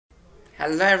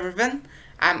Hello everyone,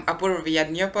 I'm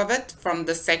Apurv from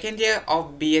the second year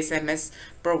of BSMS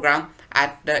program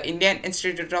at the Indian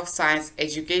Institute of Science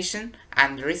Education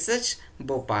and Research,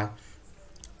 Bhopal.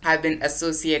 I've been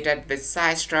associated with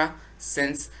SciAstra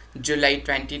since July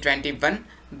 2021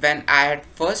 when I had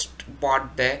first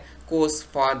bought the course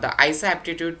for the IISER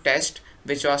Aptitude test,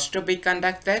 which was to be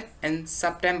conducted in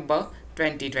September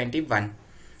 2021.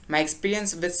 My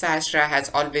experience with SciAstra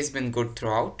has always been good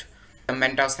throughout. The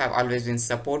mentors have always been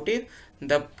supportive.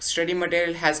 The study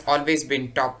material has always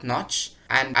been top notch,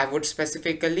 and I would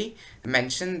specifically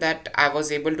mention that I was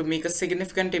able to make a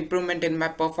significant improvement in my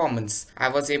performance. I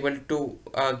was able to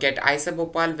get IISER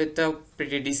Bhopal with a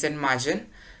pretty decent margin.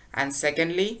 And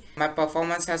secondly, my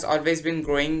performance has always been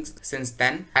growing since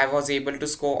then. I was able to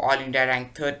score All India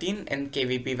rank 13 in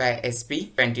KVPY SB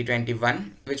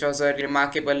 2021, which was a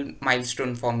remarkable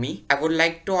milestone for me. I would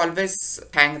like to always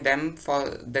thank them for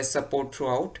their support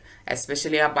throughout,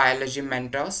 especially our biology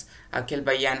mentors, Akhil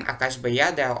Bhaiya and Akash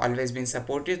Bhaiya. They have always been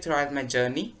supportive throughout my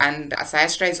journey. And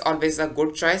SciAstra is always a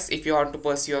good choice if you want to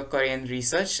pursue a career in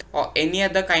research or any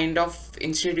other kind of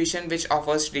institution which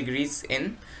offers degrees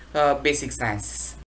in basic science.